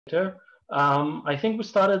I think we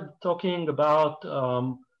started talking about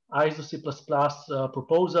ISO C++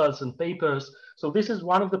 proposals and papers. So this is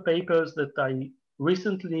one of the papers that I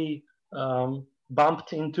recently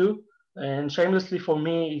bumped into. And shamelessly for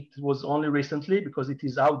me, it was only recently because it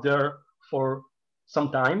is out there for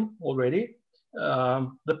some time already.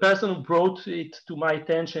 The person who brought it to my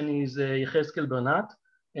attention is Yechezkel Bernat,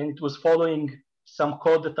 and it was following some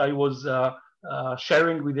code that I was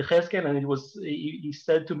sharing with Yechezkel, and he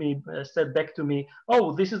said back to me,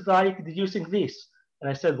 "Oh, this is like deducing this." And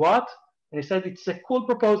I said, "What?" And he said, "It's a cool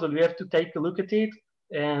proposal. You have to take a look at it,"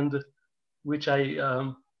 and which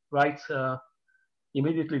I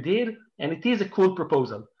immediately did, and it is a cool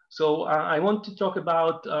proposal. So I want to talk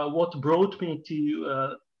about what brought me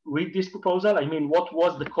to read this proposal. I mean, what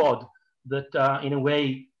was the code that in a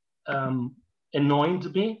way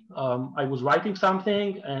annoyed me? I was writing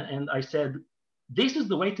something and I said, this is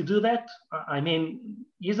the way to do that? I mean,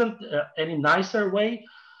 isn't any nicer way?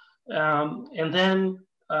 And then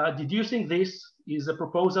deducing this is a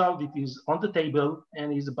proposal that is on the table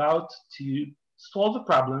and is about to solve a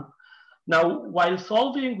problem. Now, while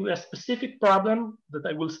solving a specific problem that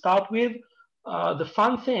I will start with, the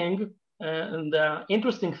fun thing and the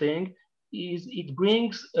interesting thing is it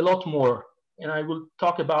brings a lot more. And I will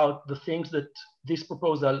talk about the things that this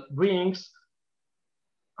proposal brings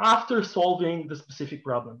after solving the specific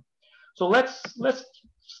problem. So let's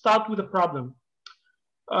start with the problem.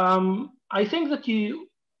 I think that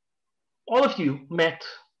all of you met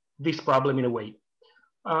this problem in a way.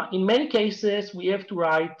 In many cases, we have to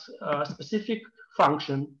write a specific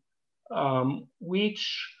function, which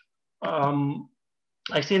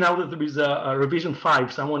I see now that there is a revision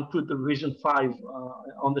 5. Someone put the revision 5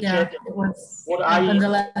 on the chat. It was on the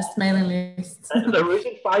last mailing list. The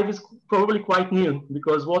revision 5 is probably quite new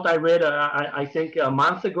because what I read, I think a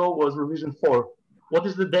month ago was revision 4. What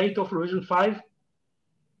is the date of revision 5?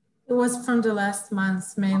 It was from the last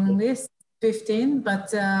month's mailing list, 15,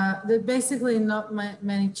 but basically not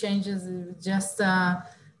many changes, just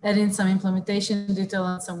adding some implementation detail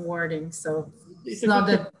and some wording. So it's not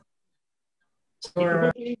that.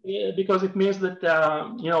 Because it means that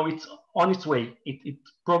it's on its way. It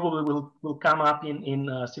probably will come up in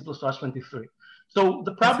C++ 23. So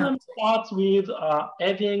the problem starts with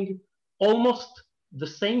having almost the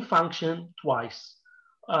same function twice.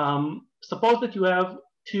 Suppose that you have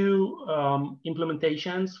two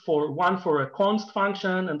implementations, one for a const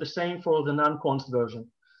function and the same for the non-const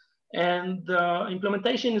version. And the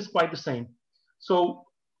implementation is quite the same. So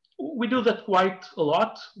we do that quite a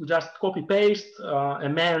lot. We just copy paste,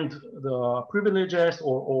 amend the privileges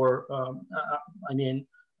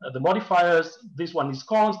the modifiers. This one is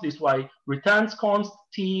const, this one returns const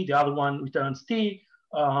t, the other one returns t,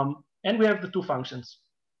 and we have the two functions.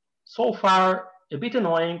 So far, a bit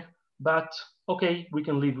annoying, but okay, we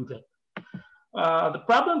can live with it. The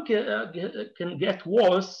problem can get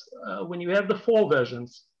worse when you have the 4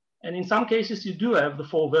 versions. And in some cases, you do have the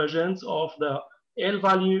 4 versions of the L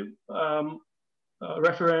value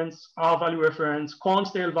reference, R value reference,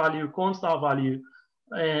 const L value, const R value,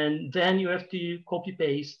 and then you have to copy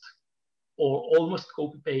paste or almost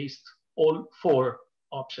copy paste all 4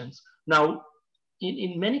 options. Now,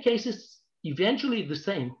 in many cases, eventually the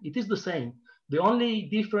same. It is the same. The only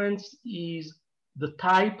difference is the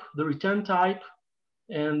type, the return type,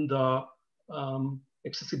 and the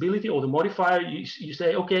accessibility or the modifier. You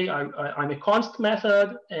say, okay, I'm a const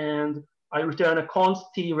method and I return a const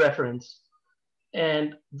t reference.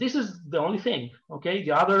 And this is the only thing, okay?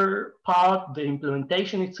 The other part, the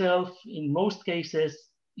implementation itself, in most cases,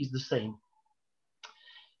 is the same.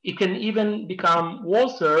 It can even become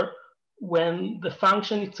worse when the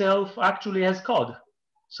function itself actually has code.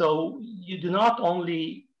 So you do not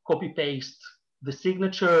only copy-paste the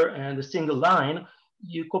signature and a single line,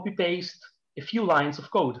 you copy-paste a few lines of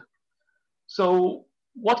code. So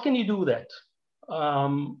what can you do with that?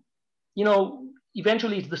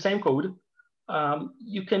 Eventually it's the same code.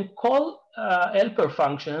 You can call helper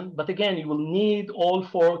function, but again, you will need all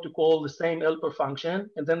 4 to call the same helper function.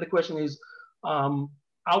 And then the question is,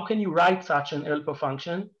 how can you write such an helper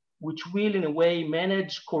function, which will in a way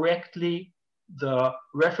manage correctly the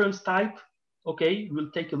reference type? Okay,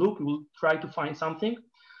 we'll take a look, we'll try to find something.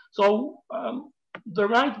 So there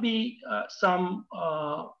might be some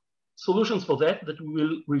solutions for that we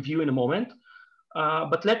will review in a moment.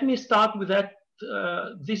 But let me start with that.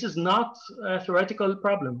 This is not a theoretical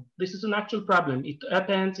problem. This is an actual problem. It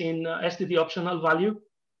happens in std optional value.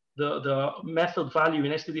 The method value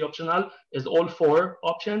in std optional is all 4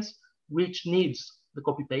 options, which needs the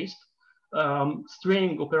copy paste.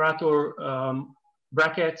 String, operator,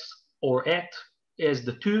 brackets, or at, as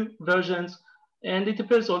the two versions, and it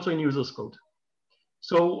appears also in users code.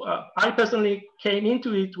 So I personally came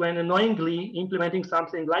into it when annoyingly implementing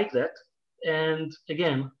something like that. And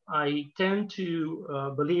again, I tend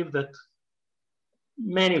to believe that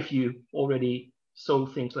many of you already saw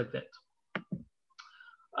things like that.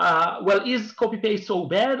 Well, is copy-paste so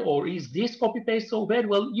bad, or is this copy-paste so bad?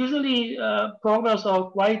 Well, usually programmers are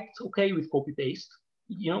quite okay with copy-paste.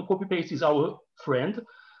 You know, copy-paste is our friend,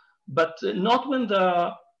 but not when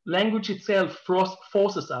the language itself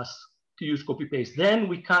forces us to use copy-paste. Then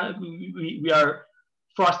we are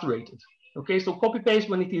frustrated. Okay, so copy-paste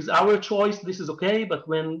when it is our choice, this is okay, but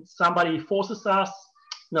when somebody forces us,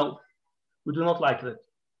 no, we do not like that.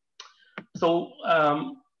 So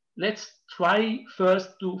let's try first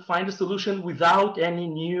to find a solution without any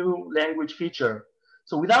new language feature.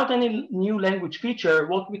 So without any new language feature,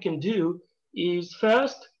 what we can do is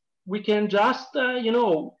first, we can just, you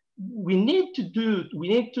know, we need to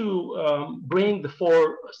bring the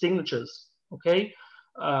 4 signatures, okay?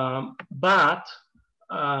 But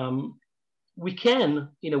we can,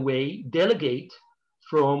 in a way, delegate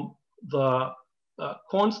from the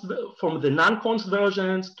non-const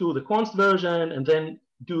versions to the const version, and then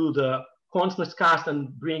do the constness cast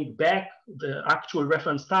and bring back the actual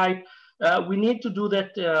reference type. We need to do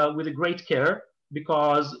that with a great care,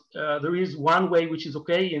 because there is one way which is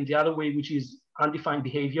okay and the other way which is undefined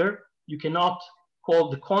behavior. You cannot call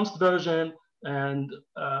the const version, and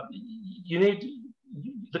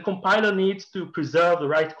the compiler needs to preserve the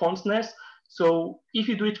right constness. So if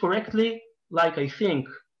you do it correctly, like I think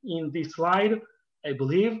in this slide, I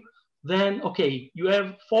believe, then okay, you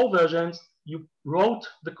have 4 versions. You wrote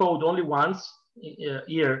the code only once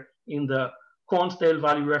here in the const tail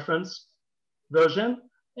value reference version,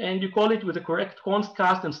 and you call it with the correct const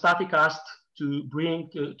cast and static cast to bring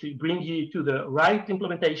you to the right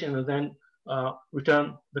implementation, and then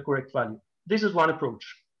return the correct value. This is one approach,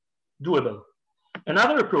 doable.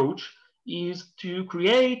 Another approach is to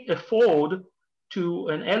create a forward to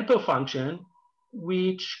an helper function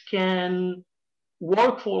which can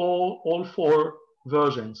work for all 4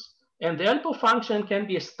 versions. And the helper function can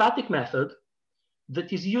be a static method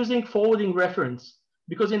that is using forwarding reference,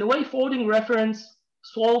 because in a way, forwarding reference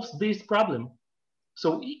solves this problem.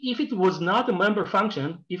 So if it was not a member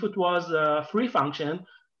function, if it was a free function,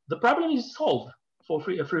 the problem is solved for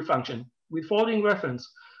a free function with forwarding reference.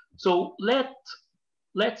 So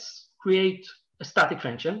let's create a static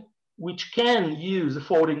function which can use a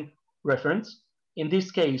forwarding reference. In this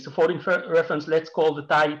case, a forwarding reference, let's call the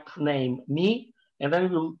type name me, and then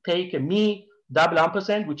we'll take a me double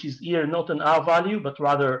ampersand, which is here not an R value, but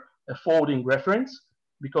rather a forwarding reference,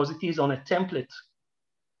 because it is on a template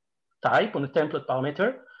type, on a template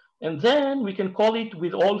parameter. And then we can call it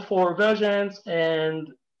with all 4 versions. And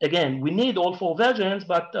again, we need all 4 versions,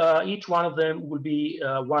 but each one of them will be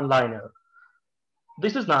one-liner.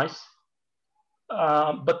 This is nice.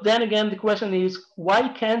 But then again, the question is, why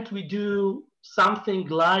can't we do something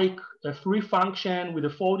like a free function with a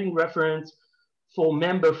forwarding reference for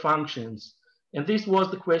member functions? And this was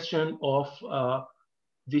the question of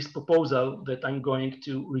this proposal that I'm going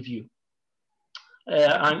to review.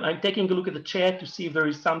 I'm taking a look at the chat to see if there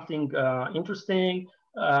is something interesting.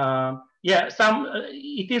 Yeah,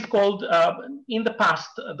 it is called, in the past,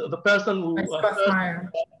 the person who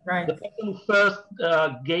the person who first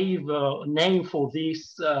gave a name for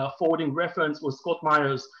this forwarding reference was Scott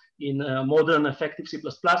Myers in modern effective C++,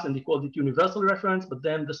 and he called it universal reference, but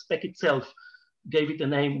then the spec itself gave it a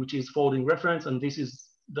name which is forwarding reference, and this is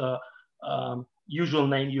the usual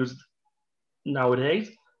name used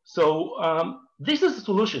nowadays. So this is the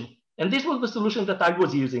solution, and this was the solution that I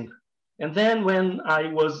was using. And then when I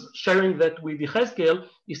was sharing that with Yechezkel,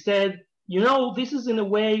 he said, you know, this is in a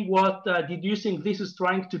way what deducing this is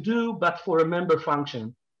trying to do, but for a member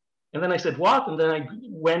function. And then I said, what? And then I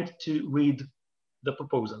went to read the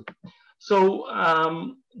proposal. So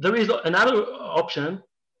there is another option,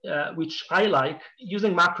 which I like,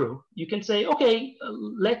 using macro. You can say, okay,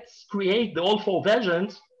 let's create the all 4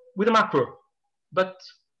 versions with a macro. But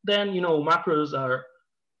then, you know, macros are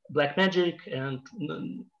black magic, and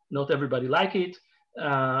not everybody like it.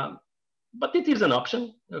 But it is an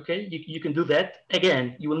option, okay? You can do that.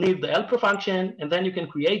 Again, you will need the helper function, and then you can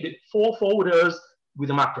create the 4 forwarders with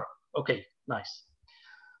a macro. Okay, nice.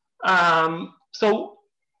 So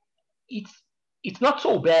it's not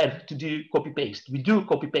so bad to do copy-paste. We do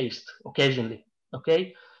copy-paste occasionally,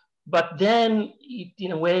 okay? But then it,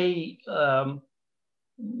 in a way,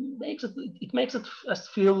 makes us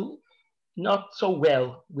feel not so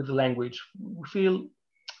well with the language. We feel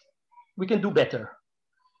we can do better.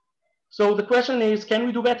 So the question is, can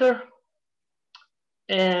we do better?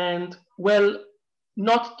 And well,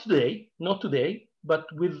 not today, but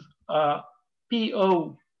with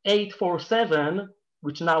P0847,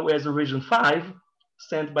 which now has a version 5,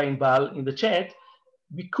 sent by Inbal in the chat,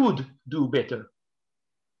 we could do better.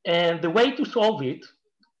 And the way to solve it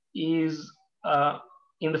is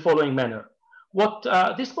in the following manner. What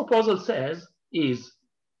this proposal says is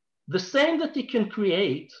the same that you can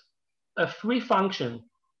create a free function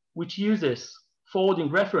which uses forwarding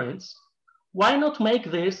reference, why not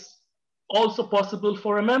make this also possible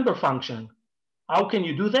for a member function? How can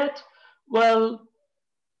you do that? Well,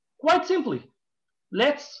 quite simply,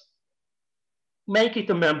 let's make it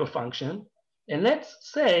a member function, and let's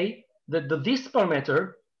say that the this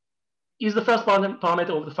parameter is the first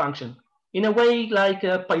parameter of the function. In a way like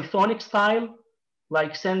a Pythonic style,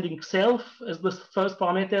 like sending self as the first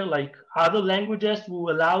parameter, like other languages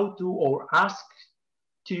will allow to or ask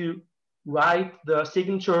to write the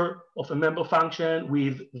signature of a member function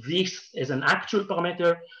with this as an actual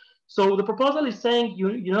parameter. So the proposal is saying,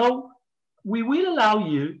 you know, we will allow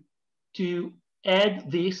you to add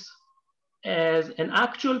this as an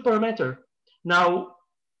actual parameter. Now,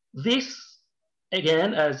 this,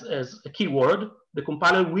 again, as a keyword, the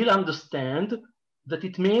compiler will understand that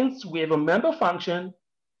it means we have a member function,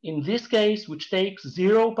 in this case, which takes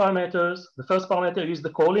 0 parameters. The first parameter is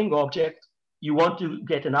the calling object. You want to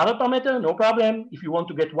get another parameter, no problem. If you want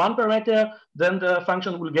to get 1 parameter, then the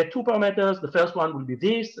function will get 2 parameters. The first one will be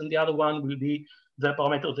this, and the other one will be the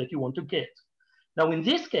parameter that you want to get. Now, in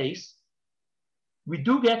this case, we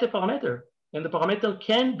do get a parameter, and the parameter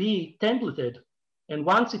can be templated. And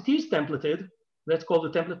once it is templated, let's call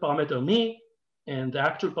the template parameter me, and the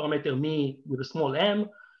actual parameter me with a small m.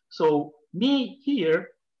 So me here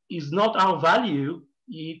is not our value,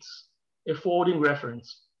 it's a forwarding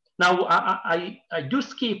reference. Now, I do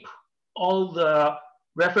skip all the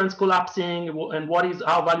reference collapsing and what is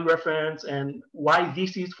our value reference and why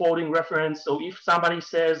this is forwarding reference. So if somebody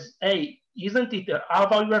says, hey, isn't it our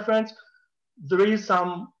value reference? There is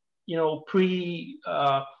some, you know,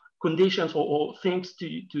 conditions or things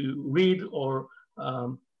to read or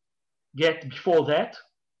get before that,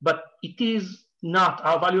 but it is not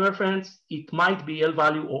our value reference. It might be L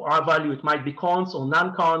value or R value. It might be const or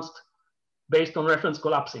non-const based on reference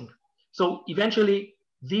collapsing. So eventually,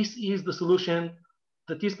 this is the solution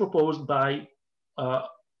that is proposed by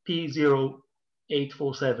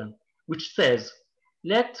P0847, which says,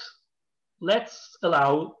 let's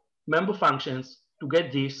allow member functions to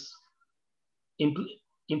get this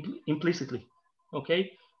implicitly,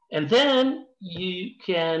 okay? And then you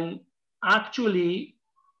can actually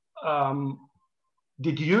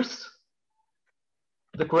deduce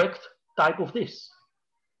the correct type of this,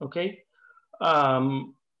 okay?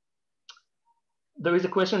 There is a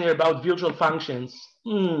question here about virtual functions.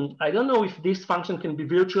 I don't know if this function can be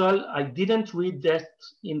virtual. I didn't read that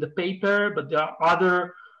in the paper, but there are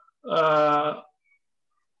other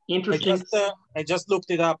interesting. I just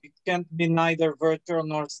looked it up. It can't be neither virtual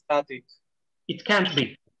nor static. It can't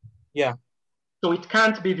be. Yeah. So it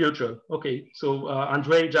can't be virtual. Okay. So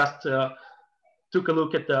Andre just took a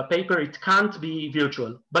look at the paper. It can't be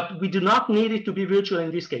virtual, but we do not need it to be virtual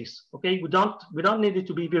in this case. Okay. We don't need it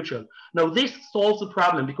to be virtual. Now this solves the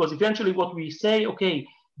problem because eventually what we say, okay,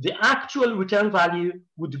 the actual return value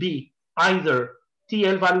would be either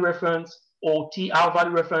TL value reference or TR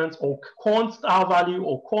value reference or const R value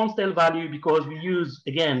or const L value, because we use,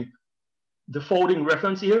 again, the forwarding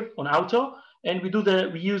reference here on auto, and we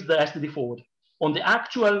use the STD forward on the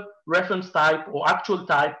actual reference type or actual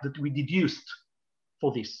type that we deduced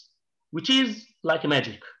for this, which is like a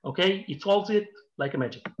magic, okay? It solves it like a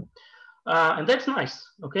magic. And that's nice,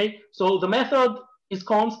 okay? So the method is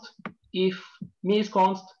const. If me is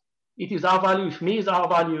const, it is R value. If me is R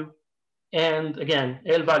value, and again,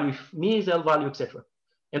 L value, if me is L value, etc.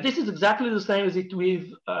 And this is exactly the same as it with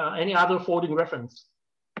any other forwarding reference.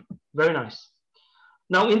 Very nice.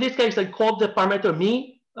 Now, in this case, I called the parameter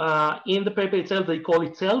me. In the paper itself, they call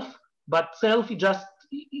it self, but self is just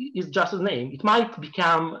a name. It might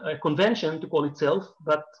become a convention to call it self,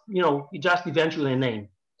 but you know, it's just eventually a name.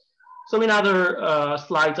 So in other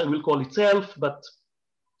slides, I will call it self, but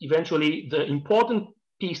eventually the important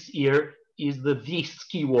piece here is the this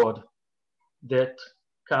keyword that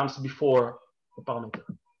comes before the parameter,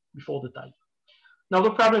 before the type. Now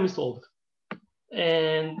the problem is solved.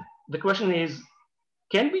 And the question is,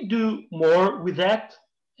 can we do more with that?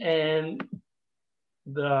 And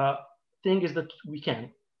the thing is that we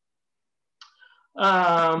can.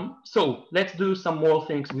 So let's do some more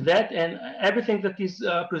things with that. And everything that is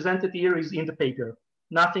presented here is in the paper.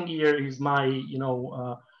 Nothing here is my,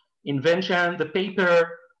 invention. The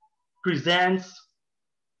paper presents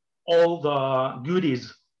all the goodies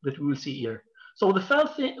that we will see here. So the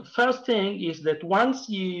first thing is that once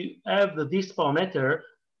you have this parameter,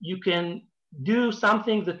 you can do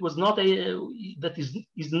something that was not that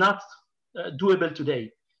is not doable today.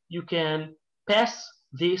 You can pass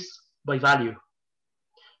this by value.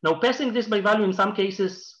 Now, passing this by value in some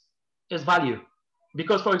cases is value,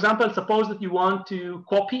 because, for example, suppose that you want to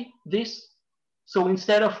copy this. So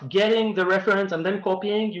instead of getting the reference and then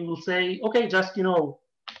copying, you will say, okay, just, you know,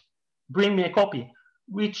 bring me a copy,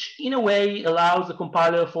 which in a way allows the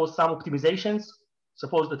compiler for some optimizations.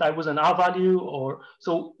 Suppose that I was an R value, or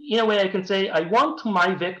so in a way I can say, I want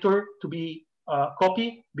my vector to be a copy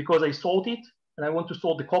because I sort it, and I want to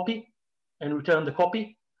sort the copy and return the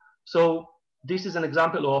copy. So this is an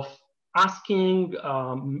example of asking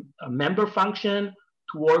a member function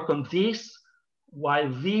to work on this, while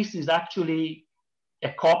this is actually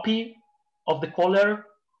a copy of the caller.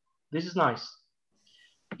 This is nice.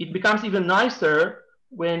 It becomes even nicer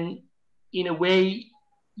when, in a way,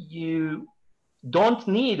 you don't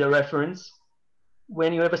need a reference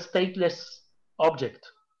when you have a stateless object.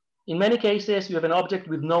 In many cases, you have an object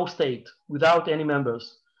with no state, without any members.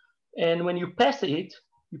 And when you pass it,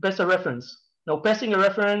 you pass a reference. Now, passing a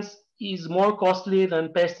reference is more costly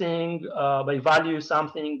than passing by value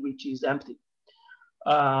something which is empty.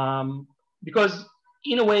 Because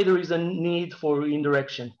in a way, there is a need for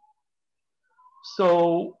indirection.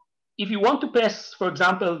 So if you want to pass, for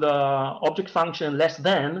example, the object function less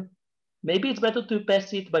than, maybe it's better to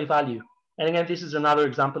pass it by value. And again, this is another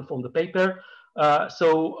example from the paper.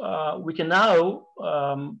 So we can now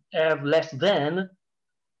have less than,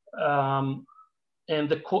 and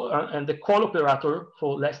the call operator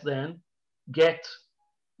for less than get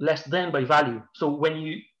less than by value. So when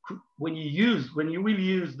you really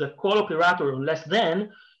use the call operator on less than,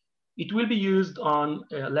 it will be used on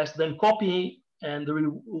less than copy, and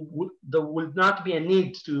there will not be a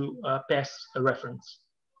need to pass a reference.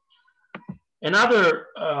 Another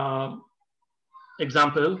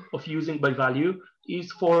example of using by value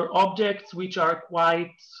is for objects which are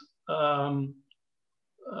quite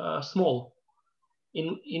small,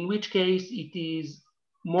 in which case it is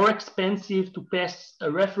more expensive to pass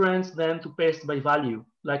a reference than to pass by value,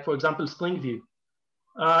 like, for example, string view.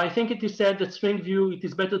 I think it is said that string view, it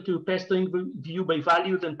is better to pass string view by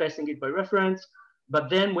value than passing it by reference. But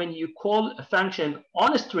then when you call a function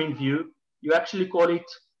on a string view, you actually call it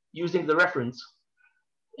using the reference.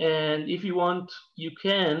 And if you want, you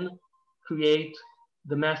can create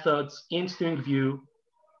the methods in string view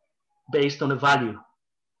based on a value.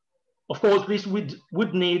 Of course, this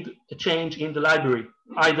would need a change in the library,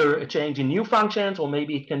 either a change in new functions, or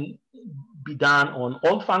maybe it can be done on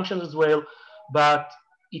old functions as well, but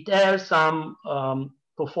it has some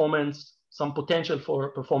some potential for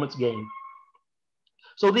performance gain.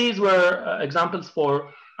 So these were examples for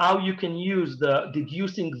how you can use the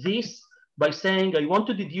deducing this by saying, I want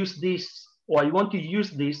to deduce this, or I want to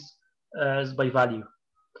use this as by value.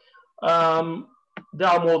 There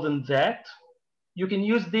are more than that. You can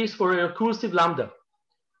use this for a recursive lambda.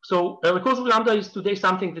 So a recursive lambda is today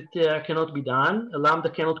something that cannot be done. A lambda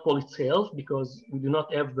cannot call itself because we do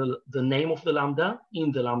not have the name of the lambda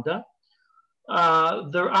in the lambda.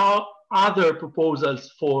 There are other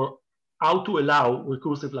proposals for how to allow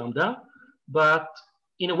recursive lambda, but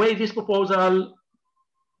in a way this proposal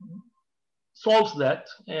solves that,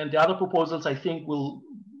 and the other proposals I think will,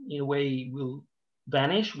 in a way, will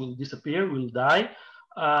vanish, will disappear, will die,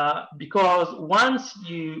 because once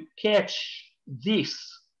you catch this,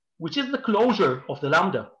 which is the closure of the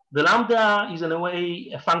lambda is in a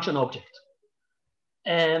way a function object.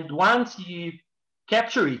 And once you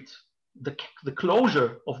capture it, the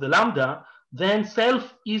closure of the lambda, then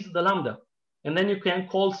self is the lambda. And then you can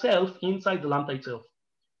call self inside the lambda itself.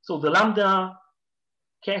 So the lambda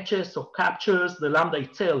catches or captures the lambda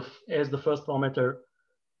itself as the first parameter.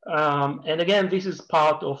 And again, this is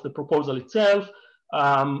part of the proposal itself.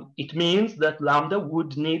 It means that lambda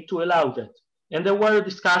would need to allow that. And there were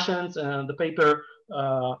discussions, and the paper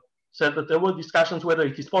said that there were discussions whether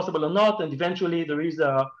it is possible or not, and eventually there is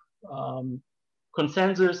a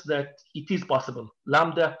consensus that it is possible.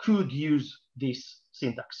 Lambda could use this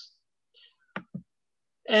syntax.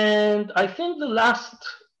 And I think the last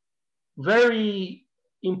very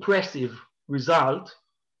impressive result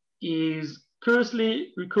is Kearsley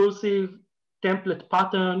recursive template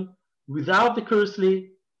pattern without the Kearsley,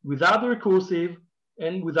 without the recursive,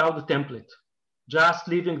 and without the template, just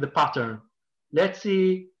leaving the pattern. Let's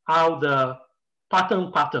see how the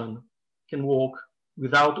pattern can work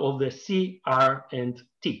without all the C, R, and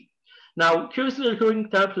T. Now, Kearsley recurring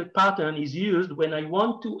template pattern is used when I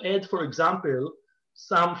want to add, for example,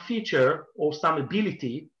 some feature or some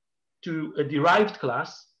ability to a derived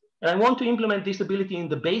class, and I want to implement this ability in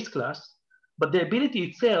the base class, but the ability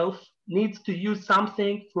itself needs to use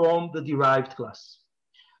something from the derived class.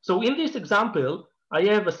 So in this example, I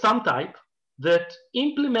have a sum type that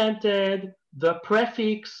implemented the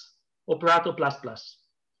prefix operator plus plus.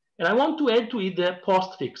 And I want to add to it the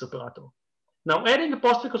postfix operator. Now, adding a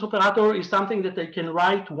postfix operator is something that I can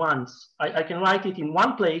write once. I can write it in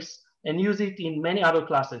one place and use it in many other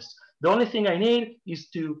classes. The only thing I need is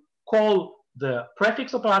to call the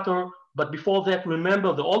prefix operator, but before that,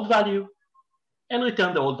 remember the old value and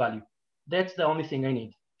return the old value. That's the only thing I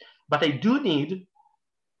need. But I do need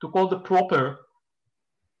to call the proper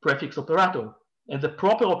prefix operator. And the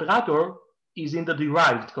proper operator is in the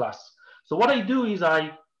derived class. So what I do is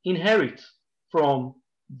I inherit from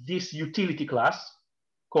this utility class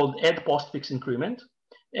called add postfix increment,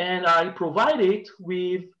 and I provide it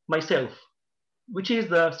with myself, which is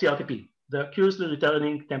the CRTP, the curiously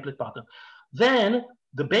returning template pattern. Then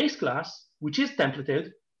the base class, which is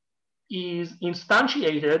templated, is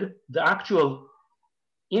instantiated the actual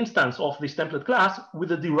instance of this template class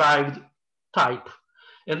with a derived type.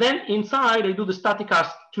 And then inside, I do the static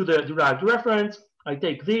cast to the derived reference. I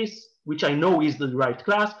take this, which I know is the derived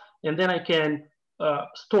class, and then I can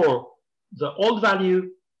store the old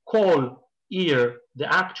value, call here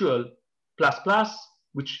the actual plus plus,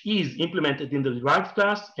 which is implemented in the derived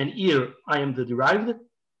class, and here I am the derived,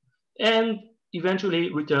 and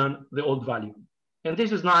eventually return the old value. And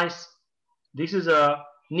this is nice. This is a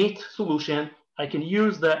neat solution. I can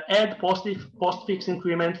use the add postfix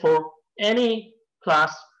increment for any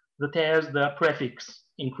class that has the prefix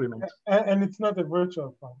increment. And it's not a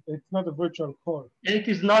virtual function. It's not a virtual call. And it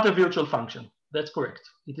is not a virtual function. That's correct.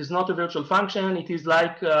 It is not a virtual function. It is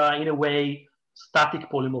like, in a way, static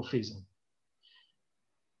polymorphism.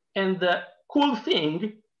 And the cool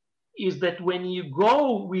thing is that when you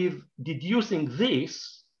go with deducing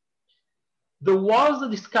this, there was a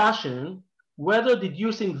discussion whether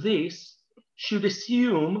deducing this should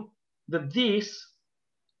assume that this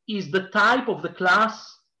is the type of the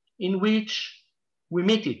class in which we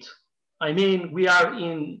meet it. I mean, we are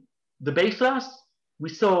in the base class, we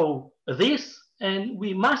saw this, and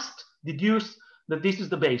we must deduce that this is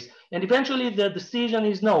the base. And eventually the decision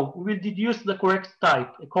is no, we will deduce the correct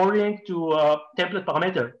type according to a template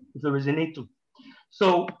parameter if there is a need to.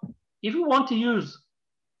 So if we want to use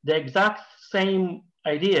the exact same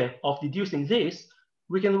idea of deducing this,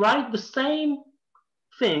 we can write the same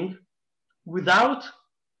thing without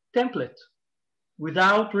template,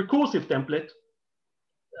 without recursive template,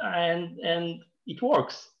 and it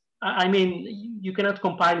works. I mean, you cannot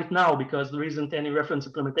compile it now because there isn't any reference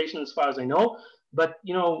implementation as far as I know, but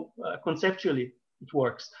you know, conceptually it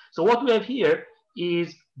works. So what we have here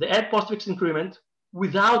is the add postfix increment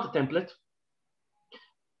without a template.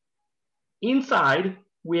 Inside,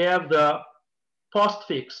 we have the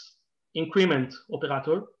postfix increment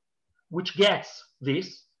operator, which gets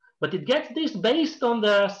this, but it gets this based on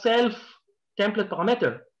the self template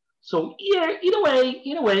parameter. So here, in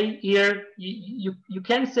a way, here you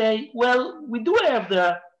can say, well, we do have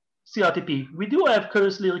the CRTP, we do have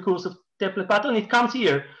curiously recursive template pattern, it comes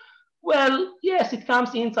here. Well, yes, it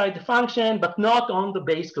comes inside the function, but not on the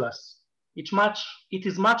base class. It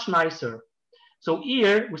is much nicer. So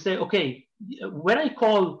here we say, okay, when I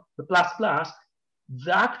call the plus plus,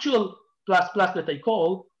 the actual plus plus that I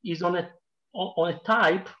call is on a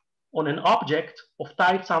type, on an object of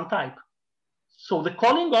type some type. So the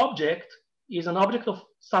calling object is an object of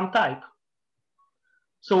some type.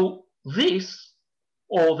 So this,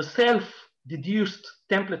 or the self-deduced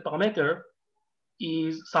template parameter,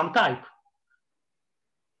 is some type,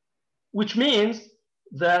 which means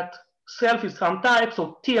that self is some type,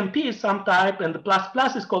 so TMP is some type, and the plus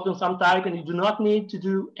plus is called on some type, and you do not need to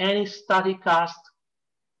do any static cast,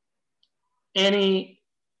 any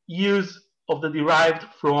use of the derived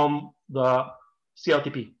from the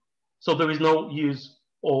CRTP. So there is no use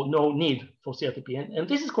or no need for CRTP, and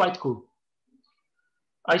this is quite cool.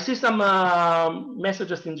 I see some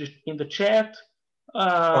messages in the chat.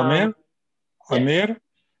 Amir? Yeah. Amir?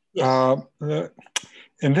 Yes.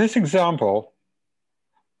 In this example,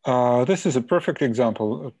 this is a perfect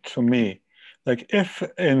example to me. Like if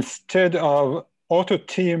instead of auto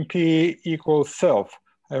TMP equals self,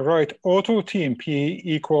 I write auto TMP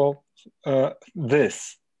equal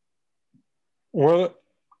this,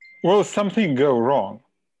 will something go wrong?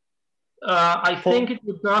 I think it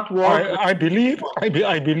would not work. I believe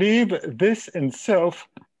this and self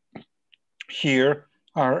here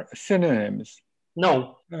are synonyms.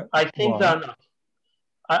 No, I think they are not.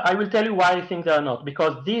 I will tell you why I think they are not.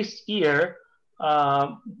 Because this here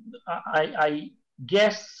I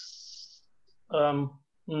guess,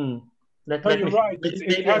 let you're me right. maybe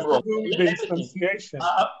It I'm has to wrong. do with the Let me think. instantiation.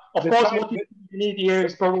 Of course, what you need here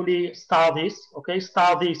is probably star this. Okay,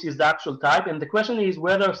 star this is the actual type, and the question is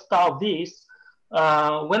whether star this,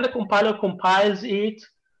 when the compiler compiles it,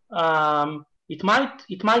 it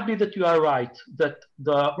might be that you are right, that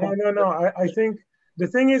the no. I think the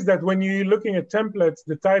thing is that when you're looking at templates,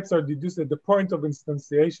 the types are deduced at the point of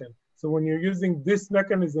instantiation. So when you're using this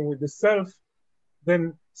mechanism with the self,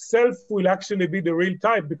 then self will actually be the real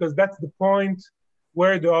type, because that's the point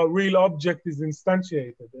where the real object is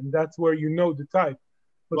instantiated, and that's where you know the type.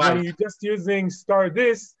 But right. when you're just using star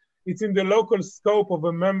this, it's in the local scope of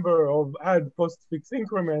a member of add postfix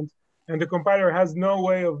increment, and the compiler has no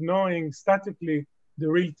way of knowing statically the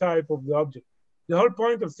real type of the object. The whole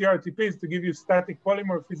point of CRTP is to give you static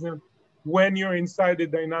polymorphism when you're inside a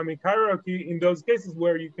dynamic hierarchy, in those cases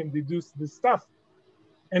where you can deduce this stuff.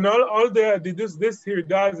 And all the deduce this here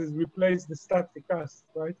does is replace the static cast,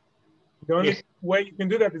 right? The only way you can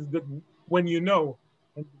do that is that when you know,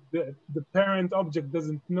 and the parent object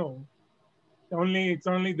doesn't know. It's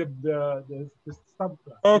only the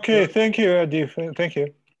subclass. Okay, thank you, Adif. Thank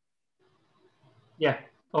you. Yeah.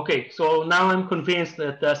 Okay. So now I'm convinced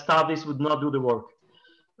that star this would not do the work.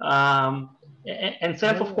 And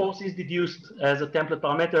self, of course, is deduced as a template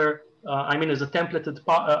parameter. I mean, as a templated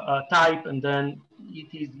type, and then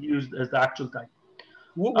it is used as the actual type.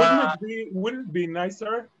 Wouldn't it be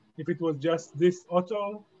nicer if it was just this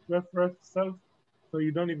auto ref self, so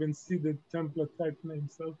you don't even see the template type name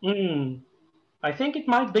self? I think it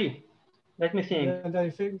might be. Let me think. And I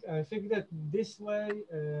think that this way,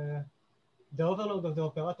 the overload of the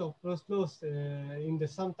operator plus in the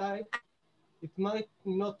sum type, it might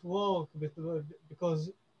not work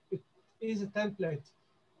because it is a template,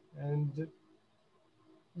 and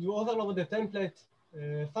you overload the template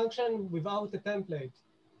function without a template,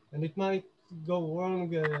 and it might go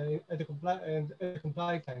wrong at the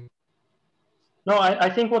compile time. No, I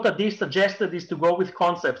think what Adi suggested is to go with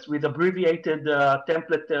concepts, with abbreviated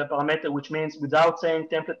template parameter, which means without saying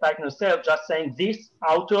template type yourself, just saying this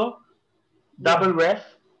outer double ref,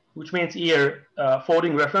 which means here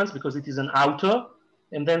forwarding reference because it is an outer,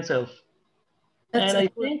 and then self. And I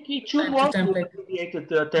think it should work with abbreviated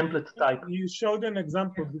template type. You showed an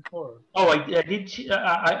example before. Oh, I did.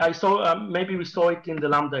 I saw. Maybe we saw it in the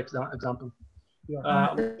Lambda example.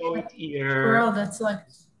 Yeah. We saw it here. Well, that's like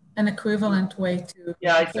an equivalent way to.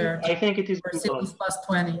 Yeah, I think it is. Plus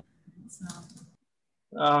 20.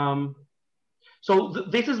 So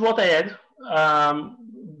this is what I had.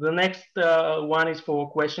 The next one is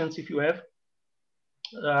for questions if you have.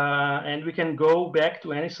 And we can go back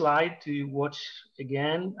to any slide to watch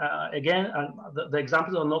again. The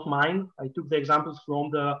examples are not mine. I took the examples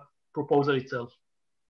from the proposal itself.